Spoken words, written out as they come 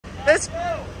This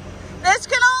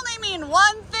can only mean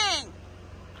one thing.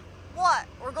 What?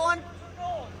 We're going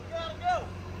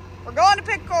to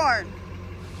pick corn.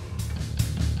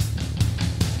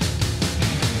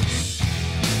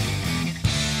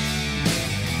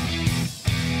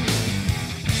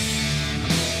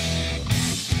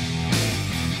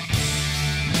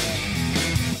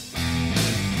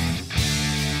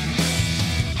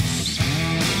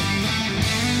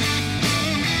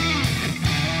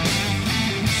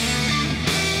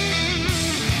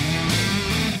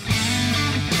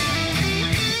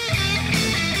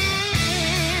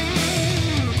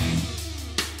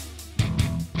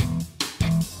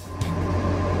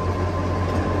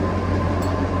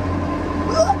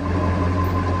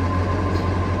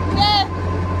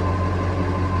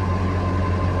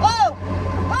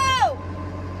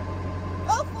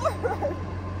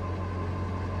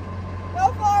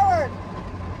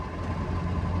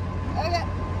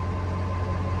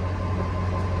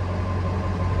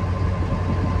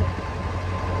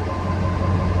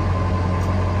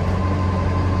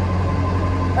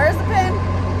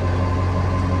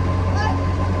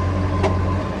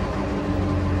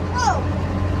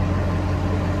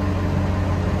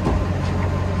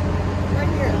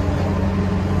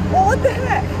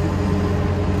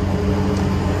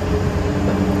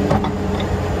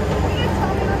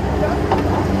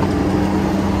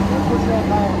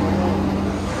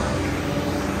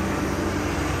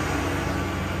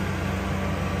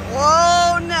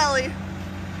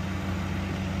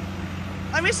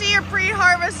 Let me see your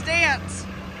pre-harvest dance.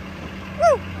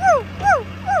 Woo, woo, woo,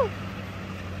 woo.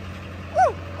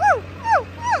 Woo, woo, woo,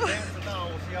 woo. Dance it now.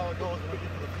 We'll see how it goes when we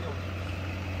get to the field.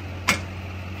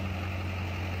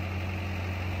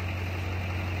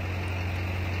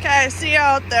 Okay, see you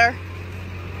out there.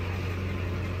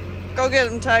 Go get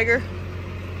him, Tiger.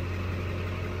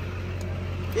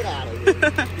 Get out of here.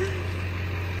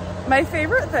 My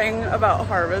favorite thing about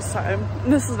harvest time,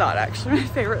 and this is not actually my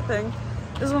favorite thing,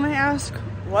 is when I ask,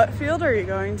 what field are you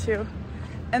going to?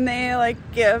 And they like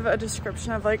give a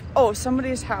description of like, oh,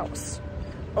 somebody's house,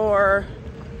 or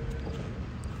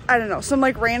I don't know, some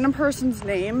like random person's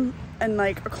name and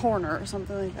like a corner or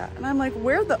something like that. And I'm like,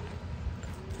 where the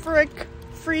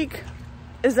freak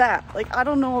is that? Like, I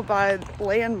don't know by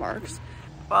landmarks.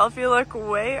 Well, if you look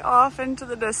way off into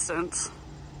the distance,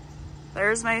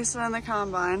 there's Mason and the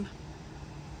combine.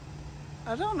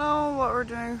 I don't know what we're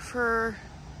doing for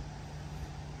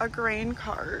a grain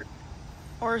cart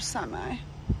or a semi.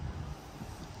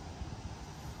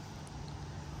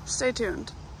 Stay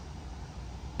tuned.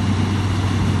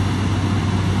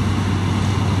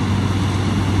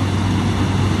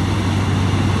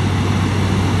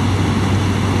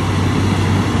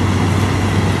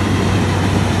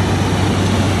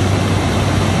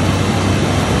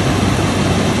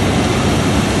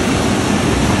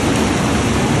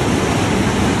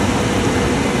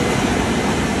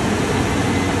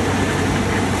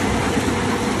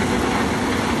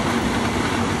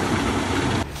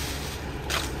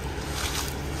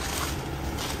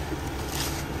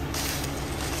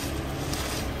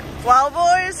 Well,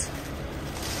 boys,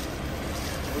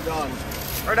 We're done.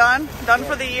 we're done? Done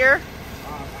for the year?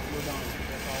 We're done.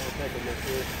 That's all we're taking this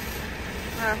year.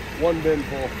 Yeah. One bin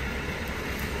full.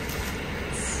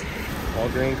 All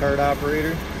grain cart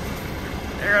operator.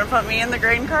 You're gonna put me in the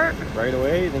grain cart? Right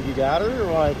away? You think you got her or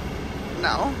what?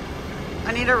 No.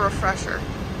 I need a refresher.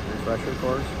 Refresher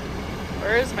course.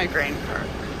 Where is my grain cart?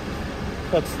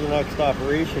 That's the next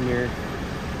operation here.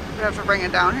 We have to bring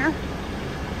it down here?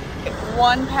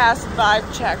 1 past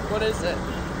 5 check. What is it?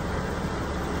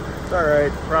 It's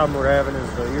alright. The problem we're having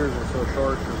is the ears are so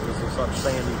short because this is such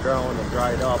sandy ground and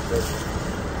dried up that it's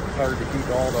hard to keep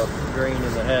all the grain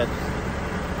in the head.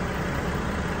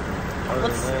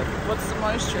 What's the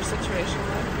moisture situation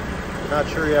like? Not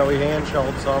sure yet. We hand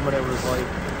shelled some and it was like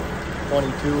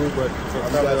 22, but it's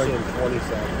probably like 27.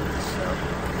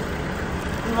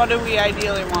 Yeah. And what do we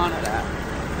ideally want it at?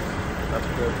 That's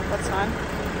good. That's fine.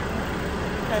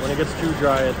 Okay. When it gets too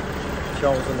dry, it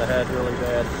shells in the head really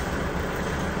bad.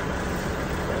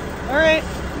 All right.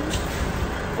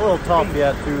 A little tough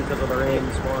yet too because of the rain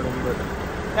this morning, but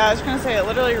Yeah, I was gonna say it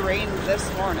literally rained this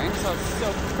morning, so it's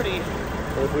still pretty.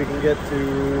 if we can get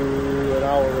to an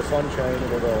hour of sunshine,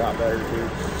 it'll go a lot better too.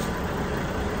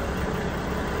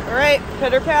 All right,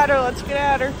 pitter patter, let's get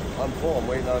at her. I'm full. I'm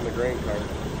waiting on the grain cart.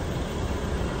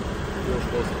 You're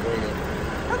supposed to bring it.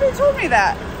 How they told me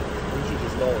that? You should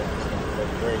just know that stuff, like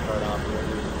the grain cart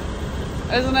operator.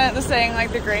 Isn't it the saying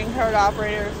like the grain cart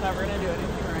operator is never gonna do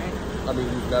anything right? I mean,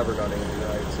 you've never done anything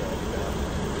right, so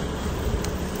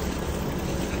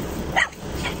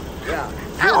yeah. Yeah.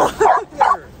 Ow!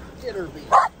 Get her, B.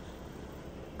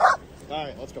 All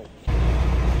right, let's go.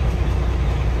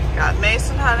 Got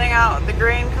Mason heading out with the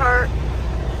grain cart.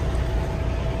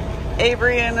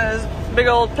 Avery in his big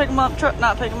old pick-em-up truck,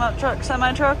 not pick-em-up truck,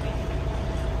 semi-truck.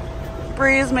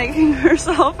 Bree's making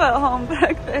herself at home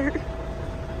back there.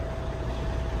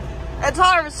 It's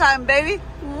harvest time, baby.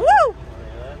 Woo!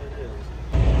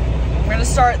 I'm gonna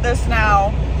start this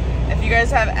now. If you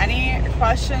guys have any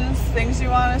questions, things you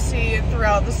want to see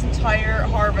throughout this entire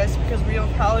harvest, because we will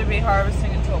probably be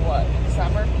harvesting until what,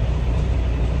 December?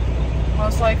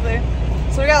 Most likely.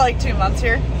 So we got like 2 months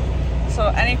here. So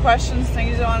any questions,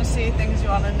 things you want to see, things you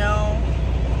want to know,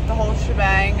 the whole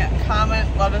shebang, comment,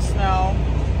 let us know.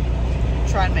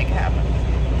 Try and make it happen.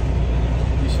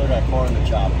 We still got corn to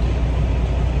chop.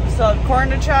 We still have corn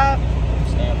to chop.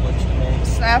 Snaplage to make.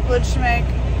 Snaplage to make.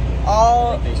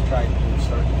 All. I think they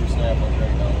start to do snaplage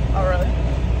right now. Oh, really?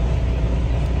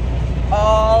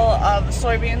 All of the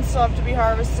soybeans still have to be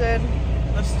harvested.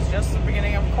 This is just the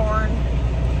beginning of corn.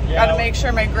 Yeah. Got to make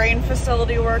sure my grain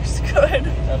facility works good.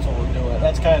 That's what we're doing.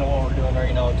 That's kind of what we're doing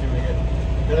right now too. We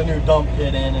get a new dump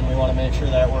pit in, and we want to make sure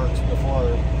that works before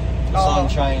the sun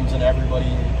shines and everybody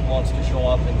wants to show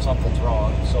up and something's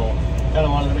wrong. So kind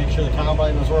of wanted to make sure the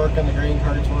combine was working, the grain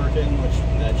cart's working, which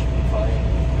that should be fine,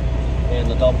 and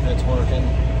the dump pit's working.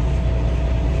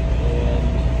 And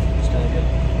just kind of get,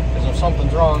 because if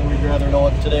something's wrong, we'd rather know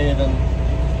it today than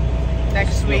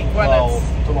next week when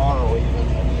it's tomorrow even.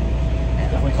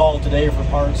 If we call today for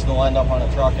parts, they'll end up on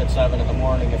a truck at 7 in the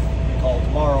morning. If we call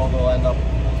tomorrow, they'll end up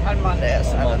on Monday at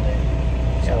 7. Monday.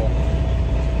 So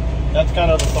that's kind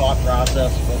of the thought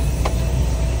process. But,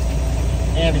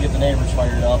 and to get the neighbors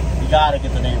fired up. You got to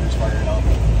get the neighbors fired up.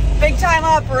 Big time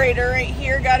operator right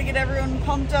here. Got to get everyone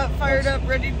pumped up, fired up,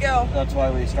 ready to go. That's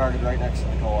why we started right next to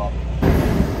the co-op.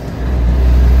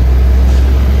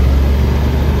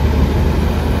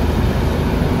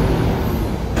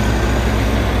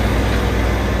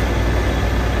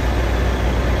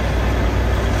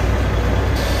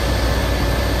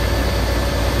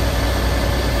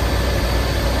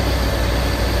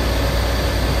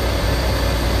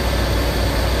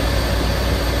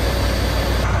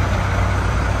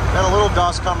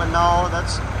 Dust coming now.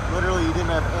 That's literally, you didn't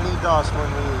have any dust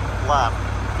when we left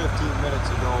 15 minutes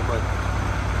ago, but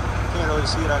can't really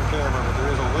see it on camera, but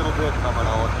there is a little bit coming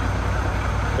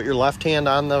out. Put your left hand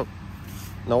on the,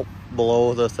 nope,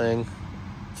 below the thing.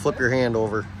 Flip your hand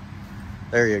over.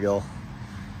 There you go.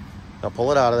 Now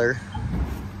pull it out of there.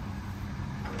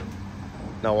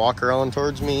 Now walk around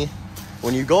towards me.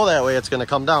 When you go that way, it's going to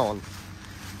come down.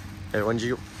 And when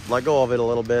you let go of it a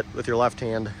little bit with your left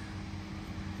hand.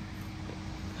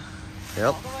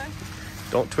 Yep.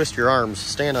 Don't twist your arms.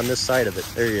 Stand on this side of it.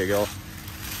 There you go.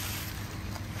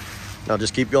 Now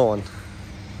just keep going.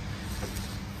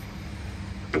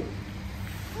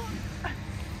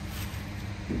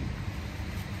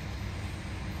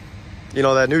 You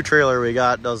know, that new trailer we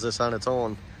got does this on its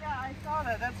own. Yeah, I saw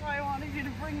that. That's why I wanted you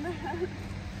to bring that.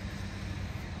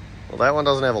 Well, that one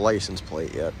doesn't have a license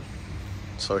plate yet.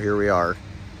 So here we are.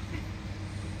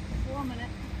 1 minute.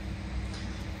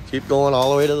 Keep going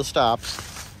all the way to the stops.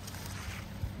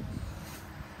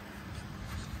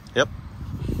 Yep.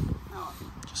 Oh.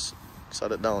 Just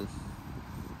set it down.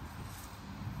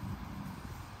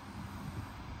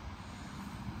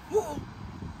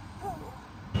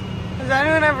 Has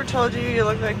anyone ever told you you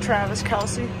look like Travis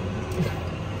Kelce?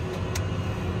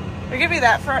 They give you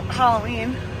that for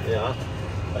Halloween. Yeah.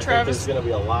 I think there's going to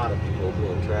be a lot of people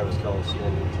doing Travis Kelce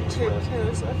and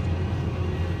Taylor Swift.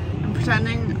 I'm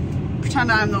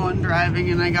pretend I'm the one driving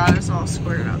and I got us all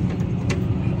squared up.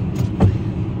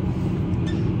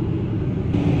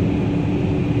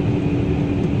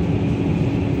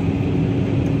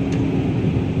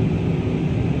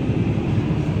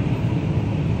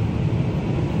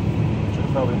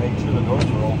 Should probably make sure the doors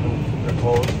are open. They're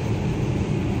closed.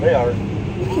 They are.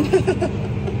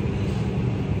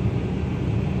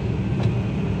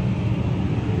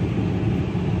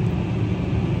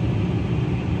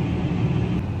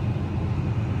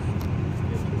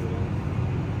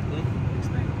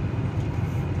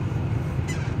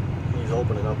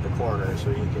 Opening up the corner so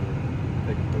you can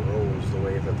pick the rows the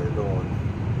way that they're going.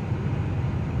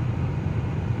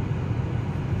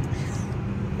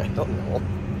 I don't know.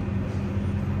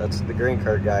 That's the green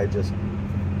card guy, just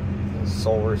his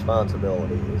sole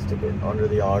responsibility is to get under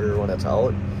the auger when it's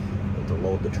out and to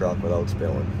load the truck without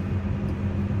spilling.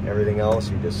 Everything else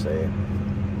you just say,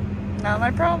 Not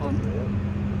my problem.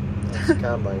 yeah, that's the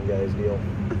combine guy's deal.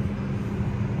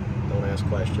 Don't ask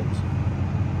questions.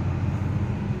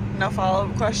 No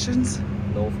follow-up questions.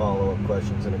 No follow-up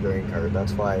questions in a grain cart.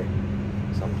 That's why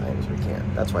sometimes we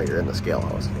can't. That's why you're in the scale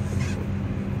house.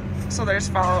 So there's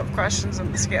follow-up questions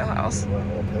in the scale house.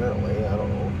 Well, apparently, I don't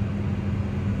know.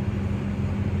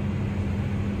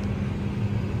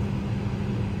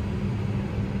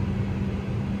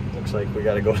 Looks like we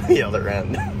gotta go to the other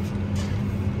end.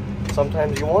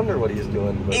 Sometimes you wonder what he's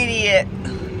doing. But idiot.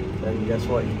 then guess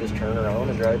what? You just turn around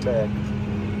and drive back.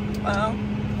 Well,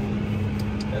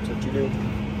 That's what you do.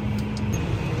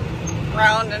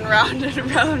 round and round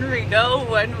and round we go.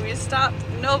 When we stop,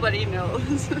 nobody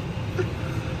knows.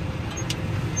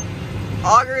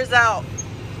 Auger's out.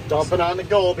 Dumping on the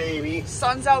go, baby.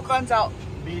 Sun's out, guns out.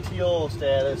 BTO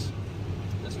status.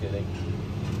 Just kidding.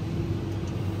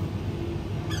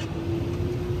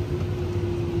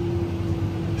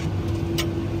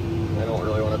 I don't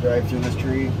really want to drive through this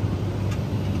tree.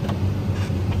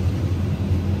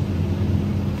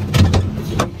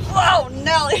 Whoa,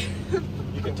 Nelly.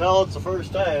 You can tell it's the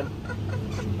first time.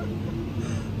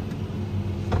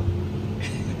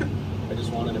 I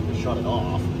just wanted him to shut it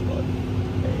off, but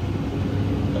hey,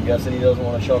 I'm guessing he doesn't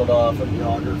want to shut it off if the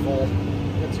auger full.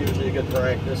 It's usually a good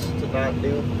practice to not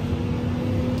do.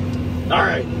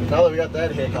 Alright, now that we got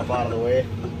that hiccup out of the way.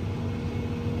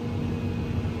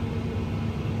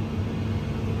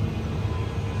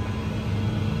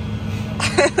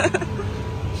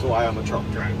 That's why I'm a truck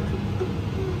driver.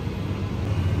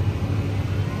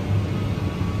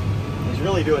 He's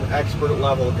really doing expert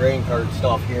level grain cart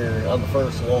stuff here on the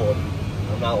first load.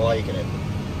 I'm not liking it.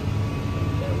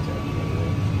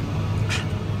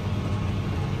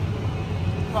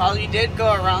 Well, you did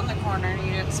go around the corner and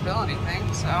you didn't spill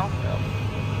anything, so. Yep.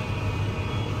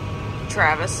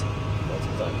 Travis. That's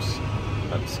because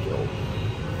I'm skilled.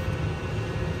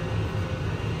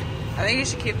 I think you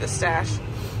should keep the stash.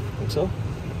 Think so?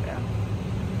 Yeah.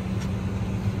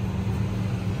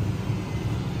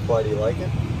 Why do you like it?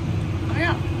 Oh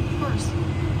yeah, of course.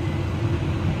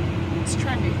 It's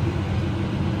trendy.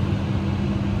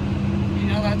 You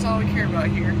know, that's all we care about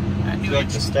here at I New feel like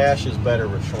Age. the stash is better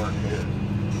with short hair.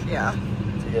 Yeah.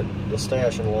 To get the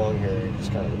stash and long hair, you're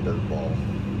just kind of a dirt ball.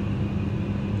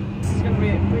 This is gonna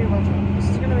be this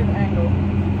is gonna be the angle.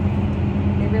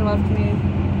 Avery left me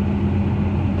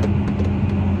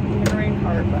in the grain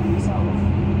cart by myself.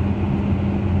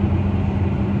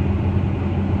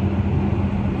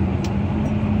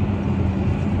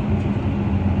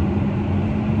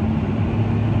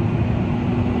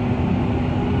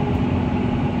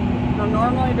 Now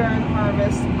normally during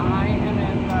harvest I am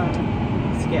in the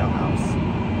scale house.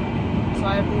 So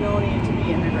I have no need to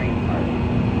be in the grain cart.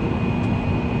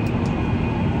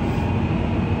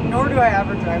 Nor do I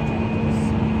ever drive tractors.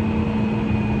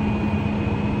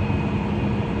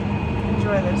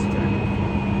 Enjoy this journey.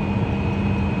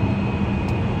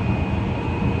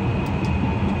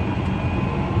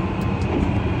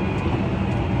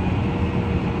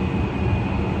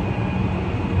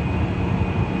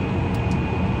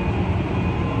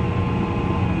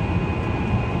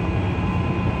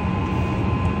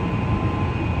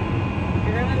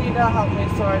 You're gonna need to help me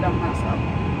so I don't mess up.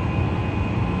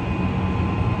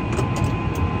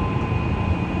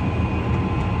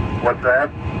 What's that?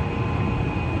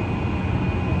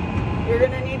 You're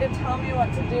gonna need to tell me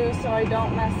what to do so I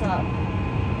don't mess up.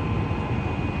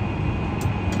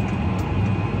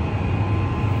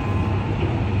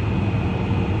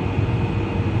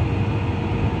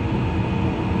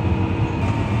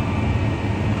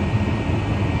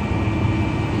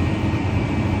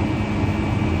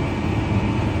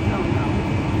 Oh no.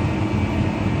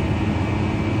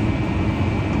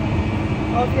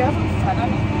 Well, if he hasn't said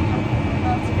anything, I'm thinking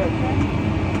that's a good thing.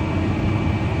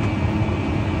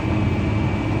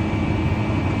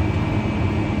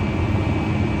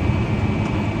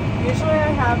 Usually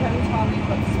I have him tell me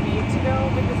what speed to go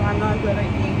because I'm not good at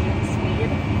gauging speed.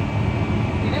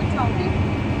 He didn't tell me.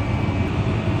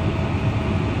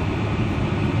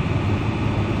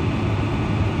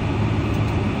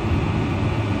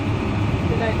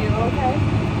 Did I do okay?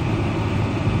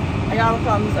 I got a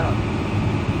thumbs up.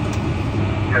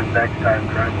 Just next time,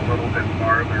 drive a little bit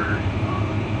farther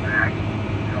back.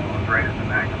 You know, right at the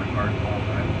back of the car's wall,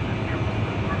 but just get a little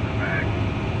bit farther back.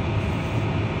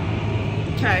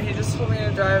 Okay, he just told me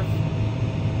to drive.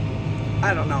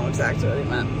 I don't know exactly what he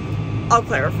meant. I'll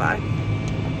clarify.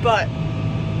 But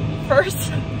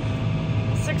first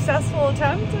successful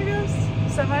attempt, I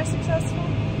guess. Semi-successful.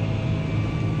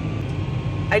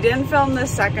 I didn't film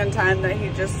this second time that he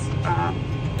just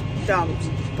dumped,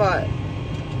 but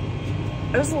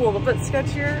it was a little bit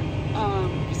sketchier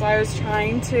because I was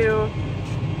trying to,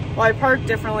 well, I parked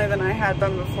differently than I had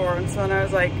done before, and so then I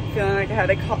was like feeling like I had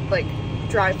to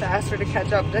drive faster to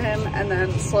catch up to him and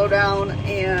then slow down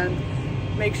and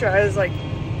make sure I was like,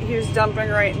 he he was dumping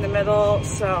right in the middle,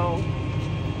 so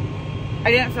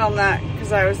I didn't film that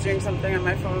because I was doing something on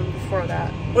my phone before that.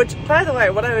 Which, by the way,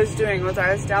 what I was doing was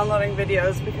I was downloading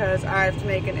videos because I have to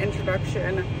make an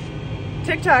introduction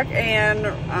TikTok and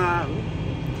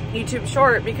YouTube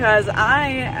short, because I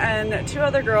and 2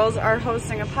 other girls are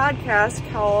hosting a podcast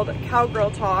called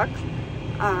Cowgirl Talk.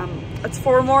 It's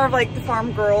for more of like the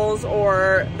farm girls,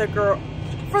 or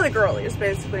for the girlies,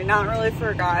 basically, not really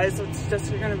for guys. It's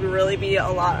just going to really be a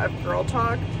lot of girl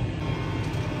talk.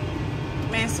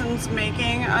 Mason's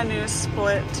making a new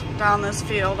split down this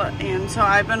field, and so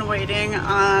I've been waiting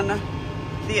on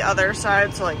the other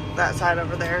side, so like that side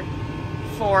over there,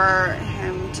 for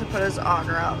him to put his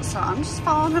auger out. So I'm just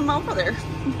following him over there.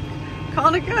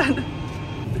 Calling it good.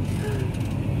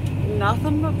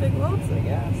 Nothing but big loads, I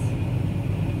guess.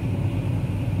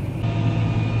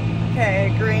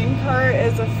 Okay, grain cart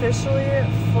is officially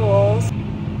full.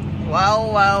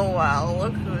 Well, well, well,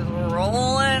 look who's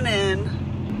rolling in.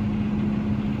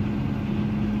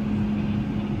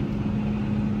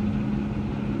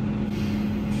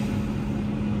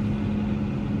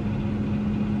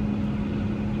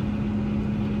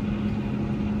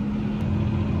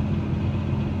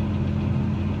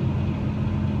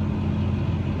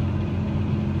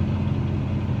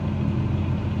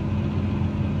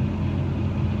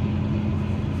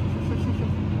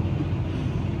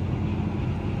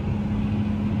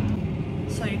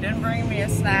 So you didn't bring me a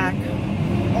snack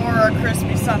or a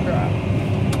crispy sundrop.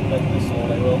 Like this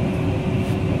one, I will.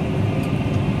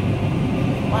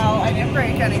 Well, I didn't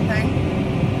break anything.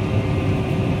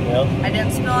 Yeah. I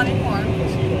didn't spill any corn. I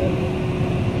see that.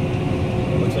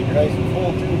 It looks like you're nice and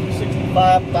full too.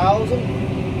 65,000.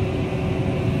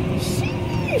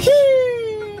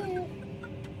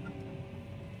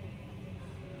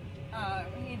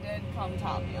 He did come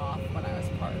top me off when I was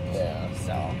parked. Yeah.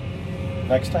 So.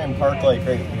 Next time, park like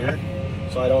right here,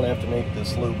 so I don't have to make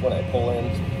this loop when I pull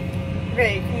in.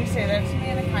 Okay, can you say that to me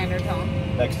in a kinder tone?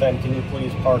 Next time, can you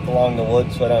please park along the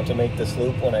woods so I don't have to make this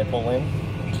loop when I pull in?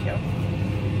 Thank you.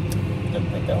 Didn't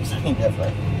think that was any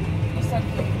different. You said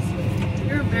please.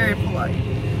 You're very polite.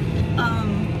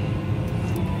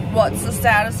 What's the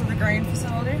status of the grain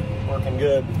facility? Working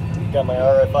good. Got my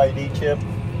RFID chip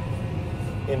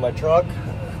in my truck,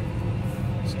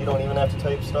 so you don't even have to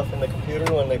type stuff in the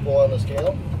computer when they pull on the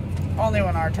scale. Only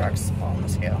when our trucks pull on the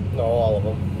scale. No, all of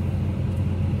them.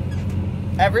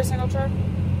 Every single truck?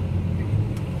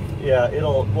 Yeah,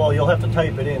 well, you'll have to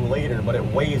type it in later, but it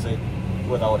weighs it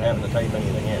without having to type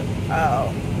anything in.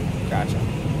 Oh, gotcha.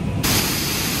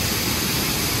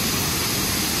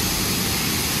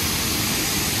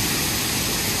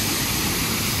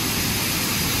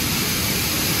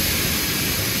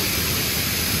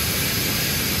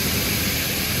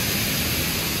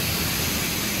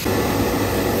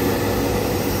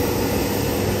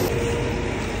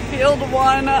 Field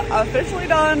 1 officially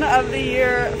done of the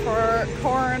year for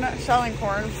corn, shelling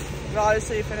corn. We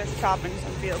obviously finished chopping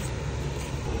some fields.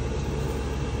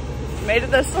 Made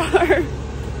it this far.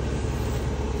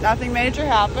 Nothing major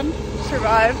happened.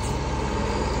 Survived.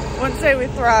 Wouldn't say we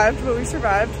thrived, but we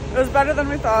survived. It was better than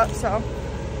we thought, so.